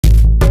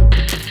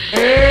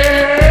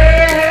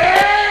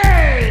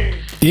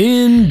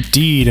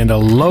indeed, and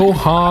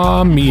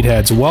aloha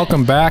meatheads.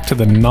 Welcome back to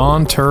the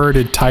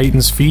non-turreted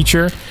Titans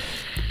feature,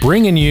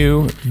 bringing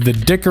you the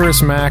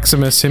Dickerus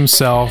Maximus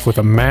himself with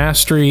a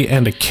mastery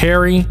and a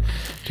carry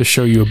to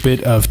show you a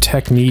bit of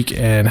technique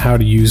and how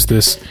to use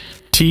this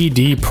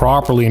TD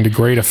properly and to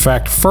great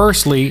effect.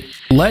 Firstly,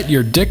 let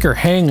your Dicker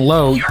hang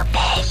low. Your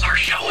balls are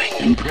showing.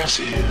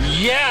 Impressive.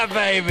 Yeah,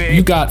 baby.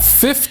 You got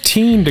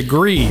 15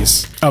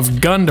 degrees of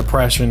gun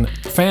depression.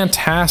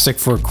 Fantastic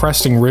for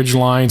cresting ridge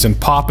lines and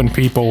popping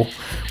people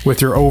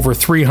with your over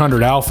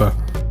 300 alpha.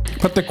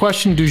 But the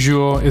question du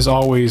jour is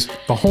always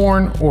the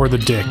horn or the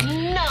dick.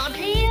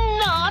 Naughty,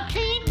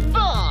 naughty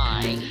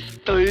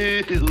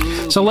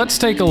boy. So let's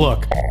take a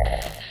look.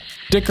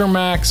 Dicker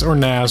Max or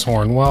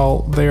Nashorn?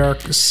 Well, they are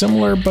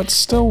similar but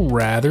still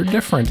rather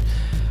different.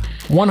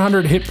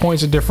 100 hit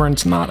points of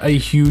difference, not a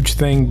huge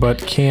thing, but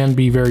can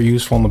be very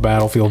useful in the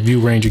battlefield. View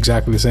range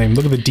exactly the same.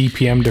 Look at the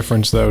DPM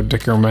difference though.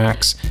 Dicker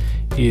Max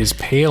is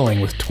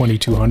paling with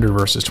 2200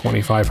 versus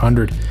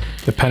 2500.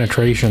 The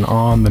penetration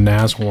on the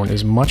Nashorn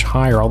is much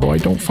higher, although I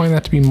don't find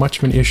that to be much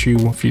of an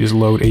issue if you just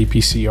load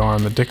APCR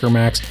on the Dicker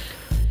Max.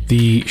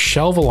 The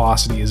shell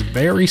velocity is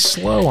very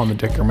slow on the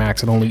Dicker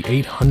Max at only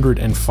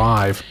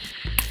 805.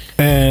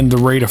 And the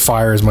rate of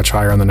fire is much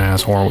higher on the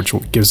Nashorn, which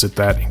gives it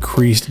that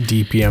increased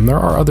DPM. There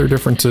are other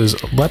differences.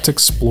 Let's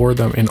explore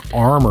them in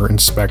Armor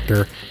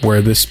Inspector,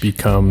 where this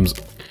becomes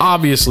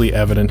obviously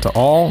evident to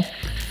all.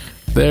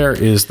 There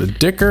is the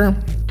Dicker.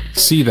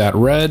 See that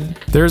red?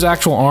 There's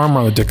actual armor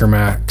on the Dicker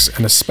Max,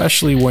 and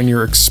especially when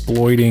you're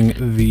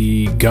exploiting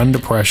the gun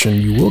depression,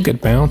 you will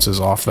get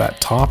bounces off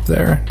that top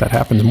there. That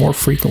happens more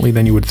frequently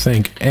than you would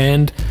think.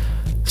 And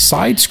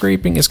side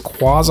scraping is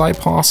quasi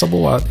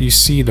possible. You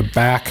see the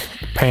back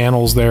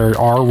panels there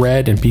are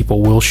red and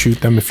people will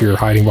shoot them if you're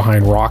hiding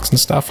behind rocks and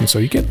stuff, and so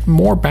you get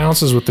more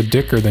bounces with the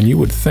Dicker than you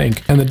would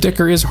think. And the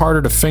Dicker is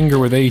harder to finger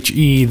with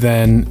HE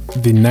than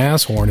the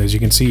Nashorn is. You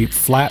can see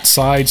flat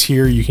sides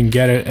here, you can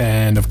get it,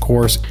 and of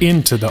course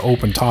into the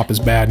open top is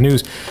bad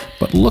news.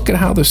 But look at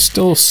how there's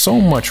still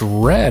so much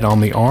red on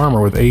the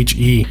armor with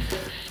HE.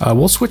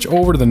 We'll switch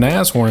over to the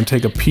Nashorn and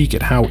take a peek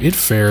at how it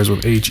fares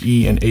with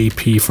HE and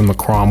AP from the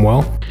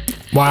Cromwell.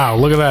 Wow,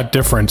 look at that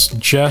difference.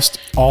 Just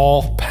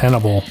all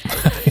pennable.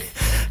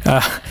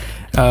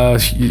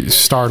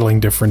 Startling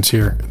difference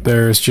here.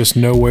 There's just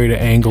no way to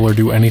angle or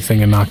do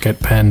anything and not get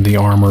penned. The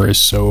armor is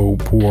so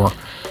poor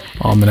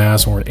on the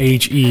Nashorn.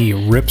 HE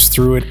rips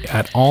through it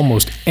at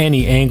almost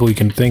any angle you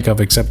can think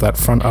of except that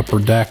front upper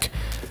deck.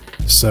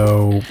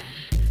 So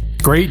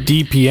great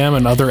DPM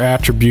and other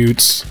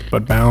attributes,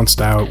 but balanced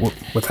out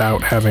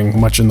without having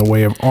much in the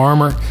way of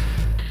armor.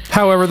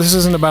 However, this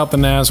isn't about the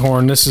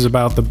Nashorn, this is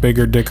about the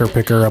bigger Dicker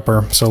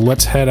picker-upper. So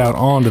let's head out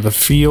onto the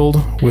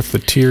field with the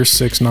Tier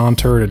 6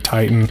 non-turreted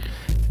Titan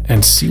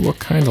and see what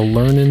kind of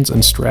learnings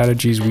and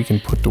strategies we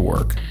can put to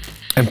work.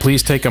 And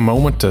please take a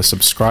moment to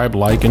subscribe,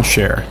 like, and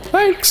share.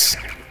 Thanks!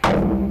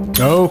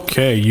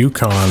 Okay,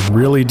 Yukon,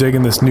 really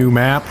digging this new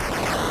map.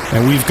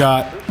 And we've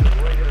got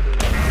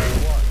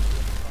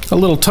a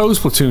little Toes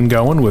platoon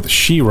going with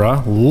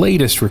Shira,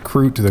 latest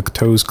recruit to the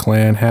Toes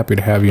clan. Happy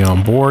to have you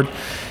on board.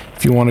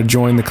 If you want to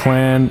join the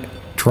clan,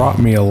 drop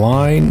me a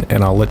line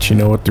and I'll let you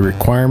know what the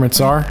requirements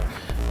are.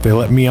 If they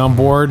let me on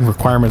board,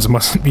 requirements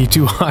mustn't be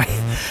too high.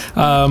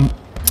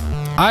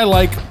 I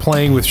like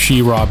playing with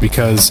Shira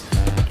because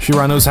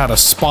Shira knows how to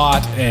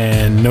spot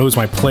and knows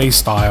my play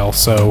style.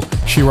 So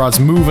Shira's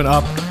moving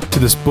up to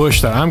this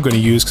bush that I'm going to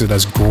use because it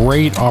has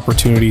great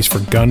opportunities for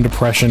gun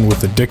depression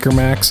with the Dicker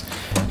Max.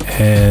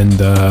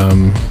 And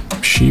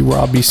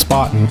Shira be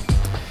spotting.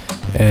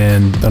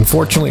 And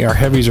unfortunately our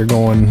heavies are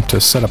going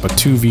to set up a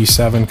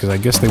 2v7 because I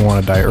guess they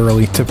want to die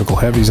early. Typical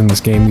heavies in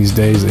this game these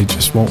days, they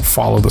just won't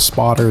follow the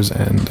spotters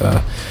and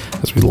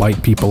as we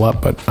light people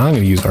up, but I'm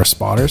going to use our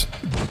spotters.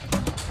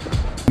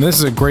 And this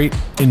is a great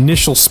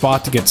initial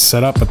spot to get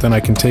set up, but then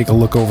I can take a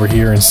look over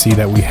here and see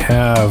that we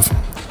have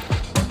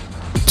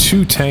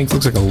two tanks,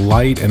 looks like a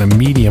light and a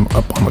medium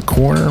up on the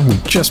corner. We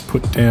just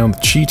put down the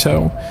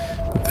Cheeto,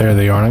 but there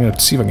they are. And I'm going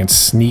to see if I can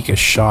sneak a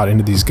shot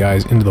into these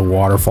guys into the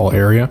waterfall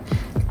area.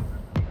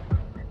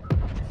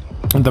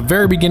 At the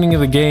very beginning of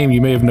the game,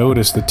 you may have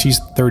noticed the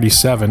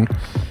T-37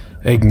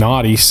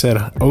 Ignati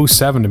said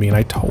 07 to me, and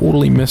I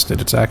totally missed it.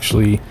 It's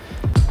actually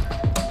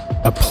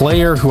a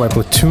player who I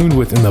platooned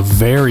with in the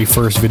very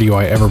first video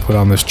I ever put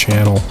on this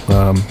channel.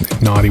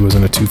 Ignati was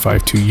in a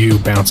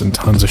 252U, bouncing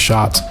tons of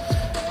shots.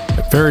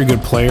 A very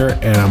good player,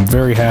 and I'm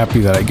very happy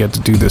that I get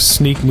to do this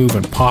sneak move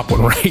and pop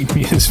one right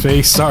in his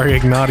face. Sorry,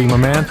 Ignati, my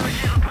man.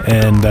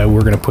 And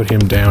we're going to put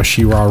him down.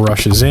 Shira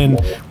rushes in.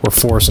 We're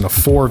forcing a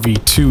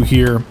 4v2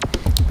 here.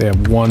 They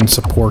have one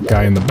support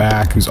guy in the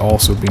back who's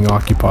also being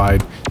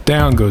occupied.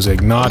 Down goes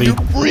Ignati.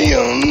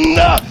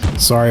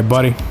 Sorry,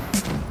 buddy.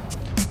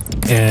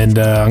 And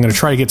I'm going to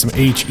try to get some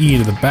HE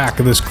to the back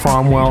of this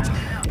Cromwell.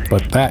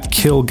 but that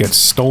kill gets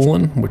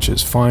stolen, which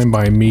is fine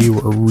by me.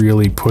 We're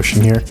really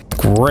pushing here.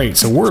 Great,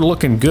 so we're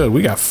looking good.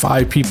 We got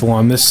 5 people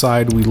on this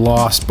side. We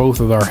lost both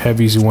of our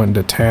heavies who went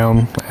into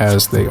town,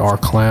 as they are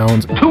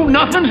clowns. 2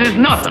 nothings is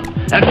nothing.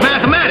 That's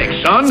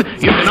mathematics, son.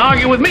 You can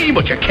argue with me,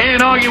 but you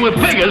can't argue with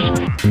figures.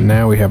 And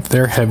now we have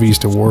their heavies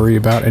to worry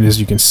about, and as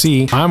you can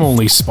see, I'm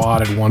only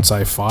spotted once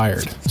I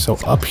fired. So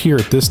up here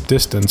at this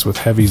distance with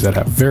heavies that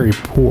have very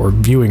poor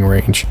viewing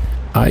range,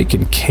 I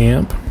can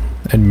camp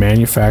and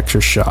manufacture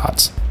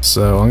shots.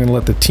 So I'm gonna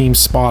let the team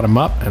spot them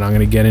up, and I'm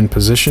gonna get in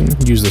position,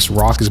 use this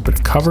rock as a bit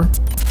of cover.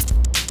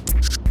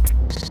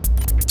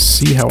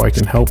 See how I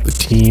can help the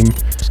team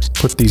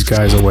put these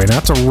guys away. Now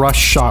that's a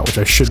rush shot, which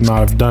I should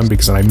not have done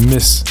because I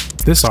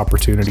missed this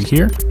opportunity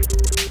here.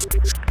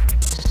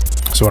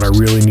 So what I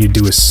really need to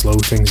do is slow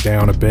things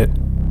down a bit.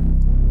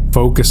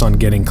 Focus on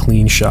getting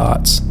clean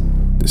shots.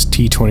 This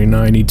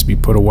T-29 needs to be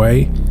put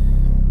away.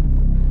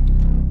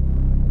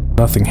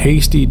 Nothing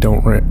hasty,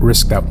 don't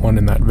risk that one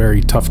in that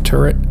very tough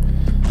turret.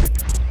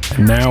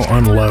 And now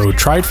unload.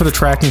 Tried for the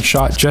tracking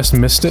shot, just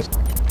missed it.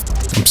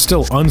 I'm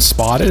still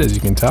unspotted, as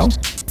you can tell.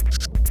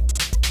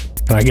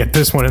 And I get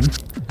this one in.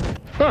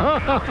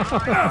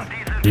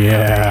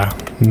 Yeah,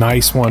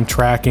 nice one.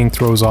 Tracking,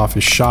 throws off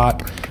his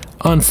shot.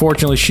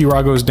 Unfortunately,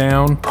 She-Ra goes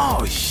down.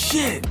 Oh,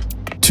 shit.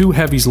 2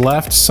 heavies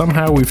left.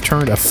 Somehow we've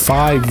turned a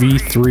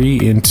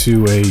 5v3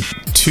 into a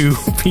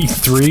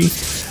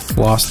 2v3.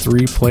 Lost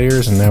 3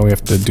 players, and now we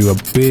have to do a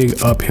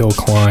big uphill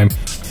climb.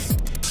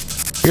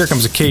 Here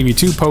comes a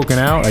KV2 poking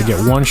out. I get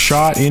 1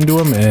 shot into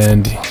him,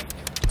 and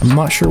I'm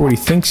not sure what he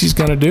thinks he's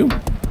gonna do.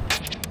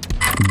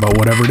 But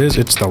whatever it is,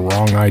 it's the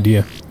wrong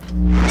idea.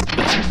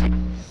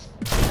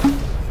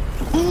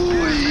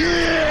 Ooh,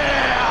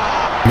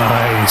 yeah.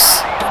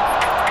 Nice.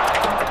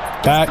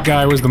 That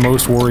guy was the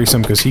most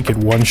worrisome because he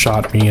could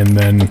one-shot me, and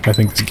then I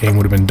think this game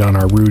would have been done.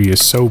 Our Rudy is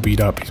so beat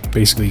up.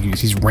 Basically,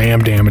 he's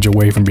ram damage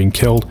away from being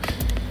killed.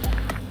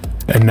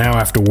 And now I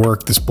have to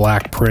work this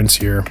Black Prince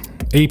here.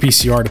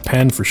 APCR to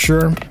pen for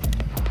sure.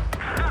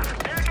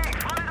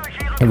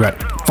 I've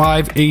got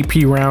 5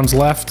 AP rounds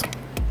left.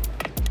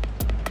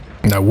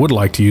 And I would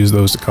like to use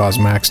those to cause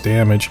max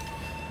damage.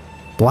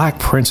 Black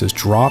Prince has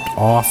dropped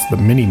off the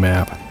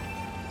mini-map.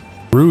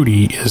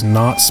 Rudy is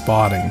not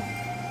spotting.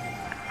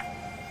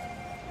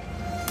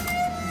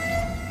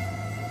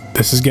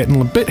 This is getting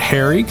a bit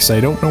hairy because I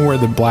don't know where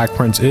the Black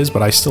Prince is,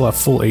 but I still have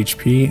full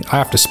HP. I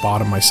have to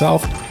spot him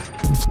myself.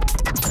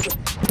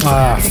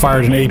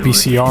 Fired an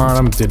APCR on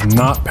him, did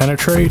not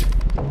penetrate.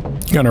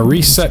 Gonna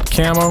reset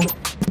camo,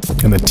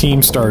 and the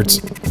team starts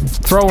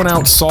throwing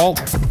out salt.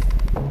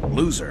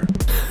 Loser.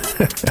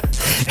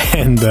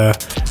 And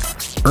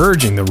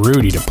urging the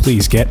Rudy to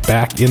please get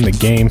back in the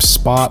game.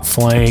 Spot,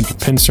 flank,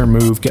 pincer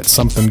move, get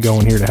something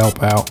going here to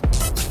help out.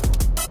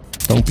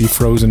 Don't be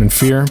frozen in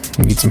fear.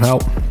 We need some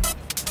help.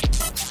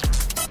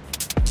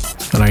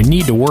 And I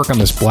need to work on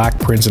this Black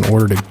Prince in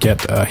order to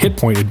get a hit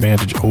point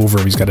advantage over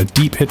him. He's got a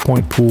deep hit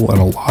point pool and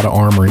a lot of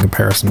armor in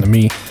comparison to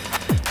me,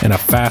 and a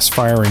fast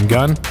firing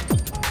gun.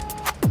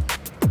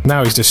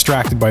 Now he's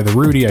distracted by the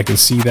Rudy, I can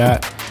see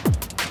that.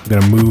 I'm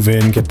gonna move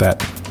in, get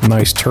that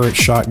nice turret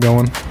shot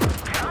going.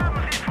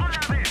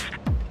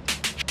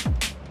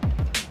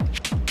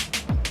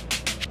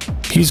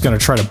 He's gonna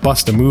try to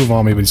bust a move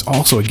on me, but he's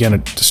also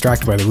again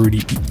distracted by the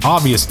Rudy.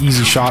 Obvious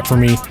easy shot for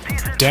me.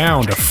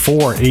 Down to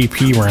 4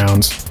 AP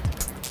rounds.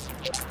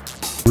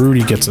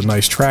 Rudy gets a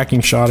nice tracking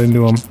shot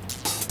into him.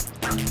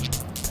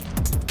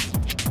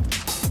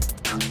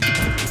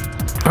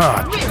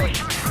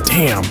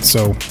 Damn.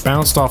 So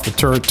bounced off the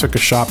turret, took a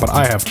shot, but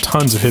I have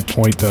tons of hit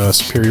point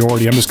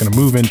superiority. I'm just going to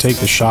move in, take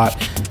the shot.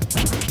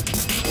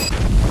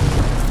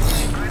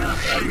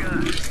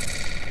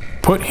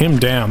 Put him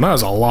down. That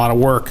was a lot of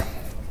work.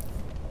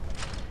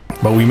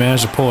 But we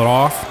managed to pull it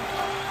off.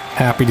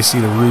 Happy to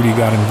see the Rudy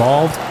got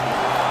involved.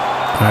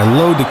 And I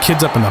load the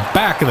kids up in the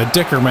back of the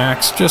Dicker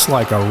Max, just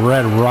like a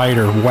Red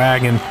Ryder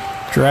wagon.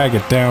 Drag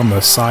it down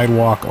the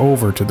sidewalk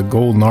over to the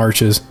Golden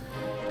Arches.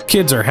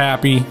 Kids are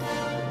happy.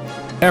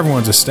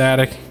 Everyone's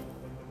ecstatic.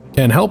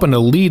 And helping to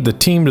lead the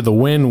team to the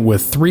win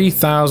with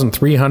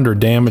 3,300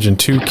 damage and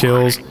 2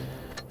 kills.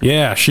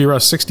 Yeah, She-Ra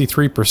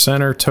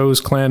 63%er, Toes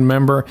Clan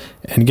member,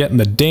 and getting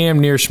the damn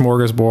near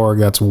smorgasbord.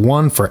 That's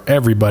 1 for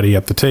everybody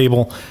at the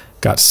table.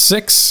 Got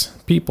 6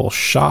 people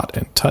shot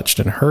and touched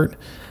and hurt.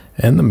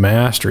 And the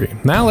mastery.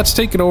 Now let's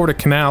take it over to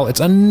Canal. It's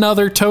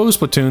another Toes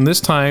platoon, this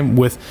time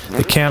with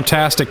the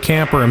Camptastic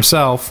Camper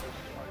himself.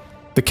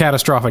 The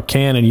Catastrophic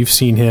Cannon. You've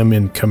seen him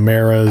in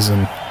Chimeras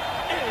and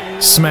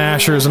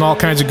Smashers and all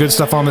kinds of good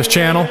stuff on this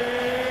channel.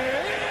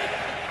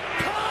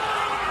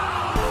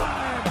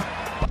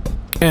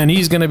 And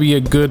he's going to be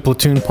a good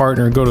platoon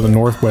partner and go to the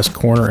northwest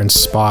corner and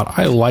spot.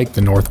 I like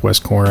the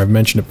northwest corner. I've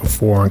mentioned it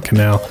before on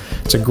Canal.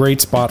 It's a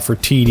great spot for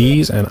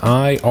TDs and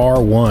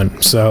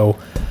IR1. So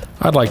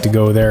I'd like to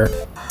go there.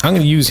 I'm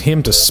going to use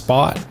him to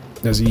spot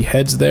as he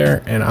heads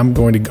there, and I'm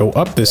going to go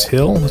up this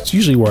hill. That's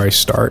usually where I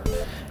start,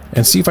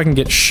 and see if I can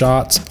get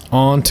shots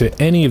onto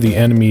any of the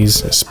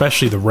enemies,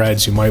 especially the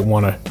Reds who might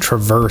want to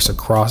traverse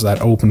across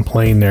that open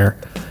plain there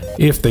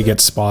if they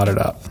get spotted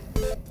up.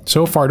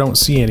 So far, don't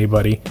see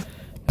anybody.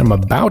 I'm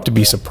about to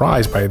be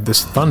surprised by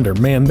this thunder.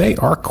 Man, they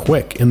are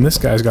quick, and this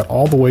guy's got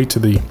all the way to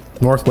the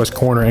northwest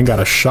corner and got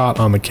a shot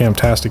on the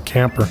Camptastic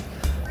camper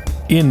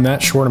in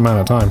that short amount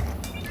of time.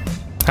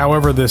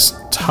 However, this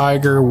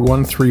Tiger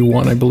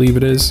 131, I believe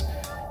it is,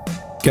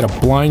 get a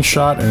blind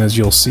shot, and as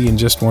you'll see in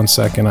just 1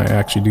 second, I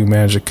actually do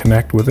manage to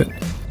connect with it.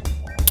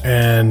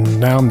 And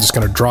now I'm just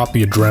going to drop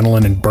the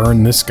adrenaline and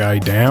burn this guy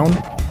down.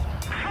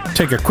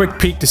 Take a quick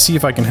peek to see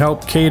if I can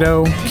help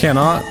Kato.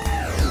 Cannot.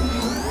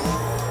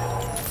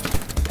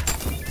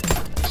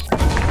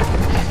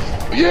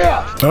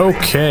 Yeah!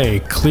 Okay,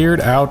 cleared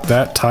out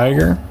that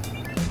Tiger.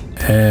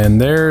 And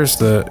there's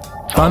the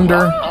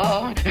Thunder.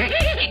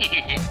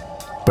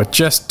 But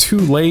just too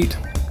late.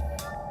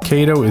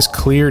 Kato is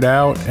cleared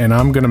out, and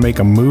I'm going to make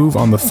a move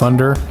on the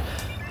Thunder.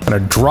 I'm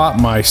going to drop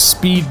my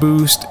speed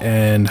boost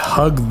and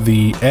hug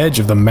the edge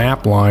of the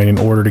map line in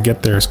order to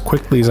get there as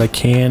quickly as I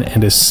can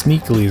and as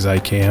sneakily as I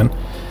can.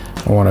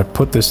 I want to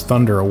put this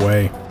Thunder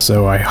away.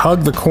 So I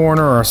hug the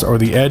corner, or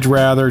the edge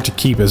rather, to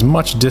keep as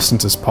much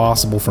distance as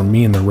possible from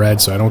me and the red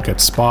so I don't get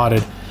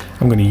spotted.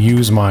 I'm going to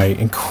use my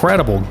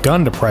incredible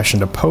gun depression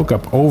to poke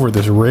up over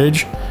this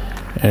ridge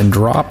and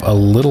drop a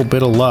little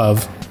bit of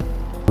love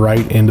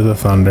right into the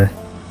Thunder.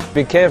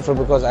 Be careful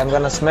because I'm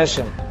gonna smash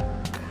him.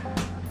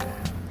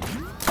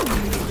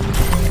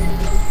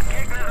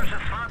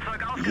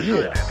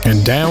 Yeah.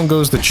 And down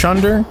goes the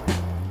Chunder.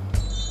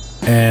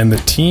 And the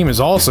team is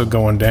also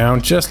going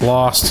down. Just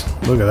lost.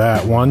 Look at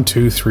that. 1,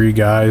 2, 3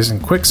 guys in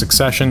quick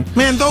succession.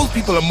 Man, those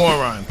people are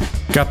morons.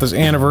 Got this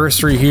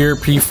anniversary here,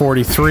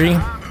 P43.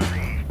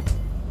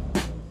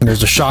 And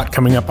there's a shot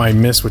coming up I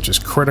missed, which is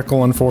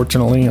critical,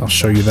 unfortunately. I'll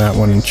show you that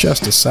one in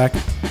just a sec.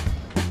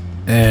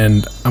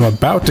 And I'm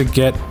about to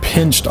get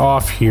pinched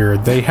off here.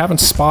 They haven't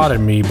spotted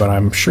me, but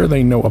I'm sure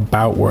they know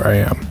about where I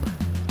am.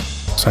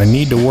 So I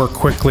need to work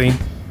quickly.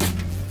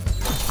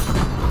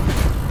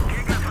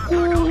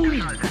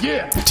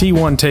 Yeah.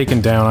 T1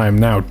 taken down. I am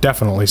now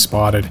definitely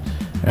spotted,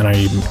 and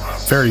I'm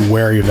very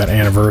wary of that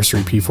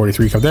anniversary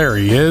P43. There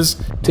he is.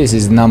 This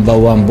is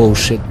 #1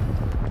 bullshit.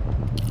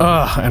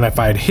 And if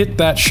I had hit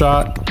that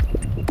shot,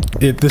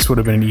 this would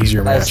have been an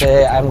easier I match.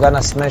 say I'm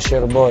gonna smash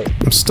your boy.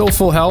 I'm still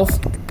full health.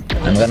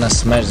 I'm gonna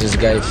smash this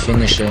guy,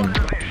 finish him.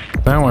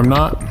 No, I'm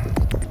not.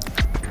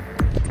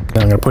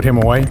 Now I'm gonna put him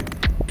away.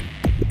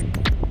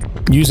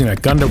 Using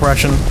that gun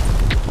depression.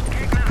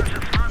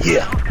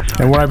 Yeah.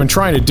 And what I've been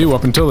trying to do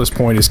up until this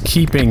point is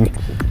keeping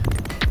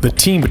the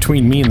team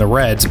between me and the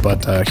Reds,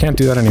 but I can't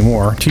do that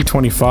anymore.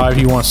 T25,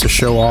 he wants to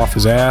show off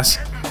his ass.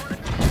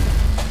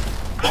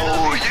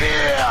 Oh,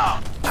 yeah.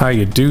 How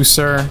you do,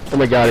 sir? Oh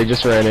my god, he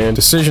just ran in.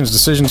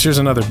 Decisions. Here's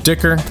another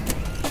Dicker.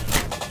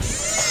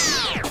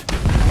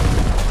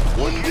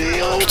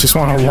 Just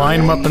want to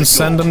line him up and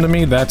send him to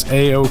me. That's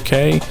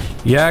A-okay.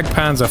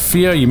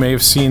 Jagdpanzerfia, you may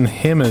have seen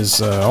him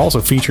as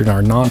also featured in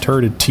our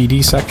non-turreted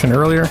TD section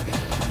earlier.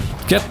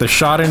 Get the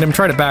shot in him.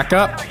 Try to back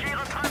up.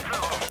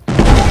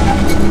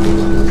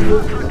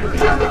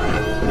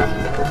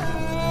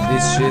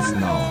 This shit's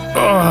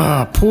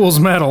now. Pool's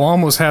medal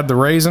almost had the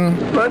raisin.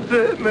 That's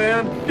it,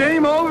 man.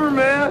 Game over,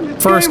 man.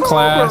 It's First game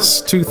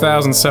class,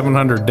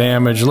 2,700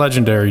 damage,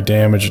 legendary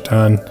damage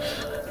done.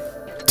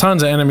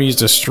 Tons of enemies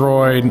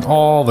destroyed,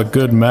 all the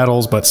good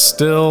medals, but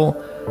still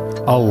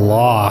a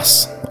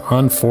loss.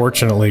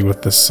 Unfortunately,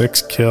 with the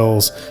 6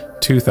 kills,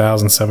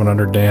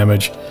 2,700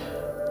 damage.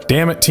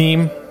 Damn it,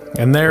 team.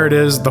 And there it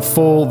is, the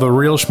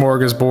real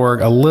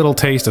smorgasbord, a little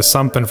taste of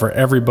something for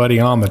everybody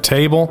on the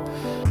table.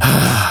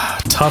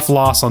 Tough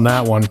loss on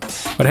that one.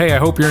 But hey, I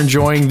hope you're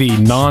enjoying the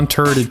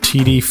non-turreted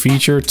TD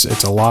feature.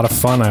 It's a lot of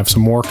fun. I have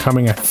some more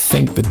coming. I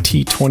think the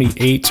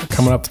T28s are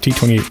coming up, the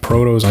T28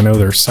 Protos. I know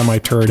they're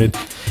semi-turreted.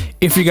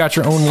 If you got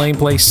your own lane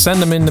play,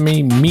 send them in to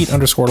me,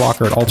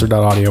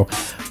 meet_locker@alter.audio,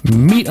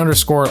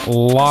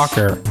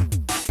 meet_locker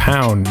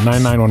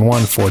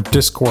 #9911 for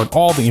Discord.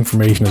 All the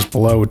information is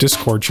below,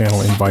 Discord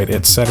channel invite,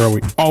 etc.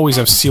 We always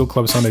have Seal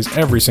Club Sundays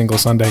every single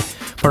Sunday.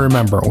 But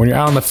remember, when you're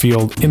out on the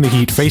field, in the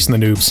heat, facing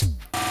the noobs,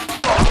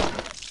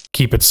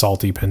 keep it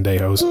salty,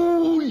 pendejos.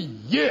 Oh,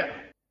 yeah.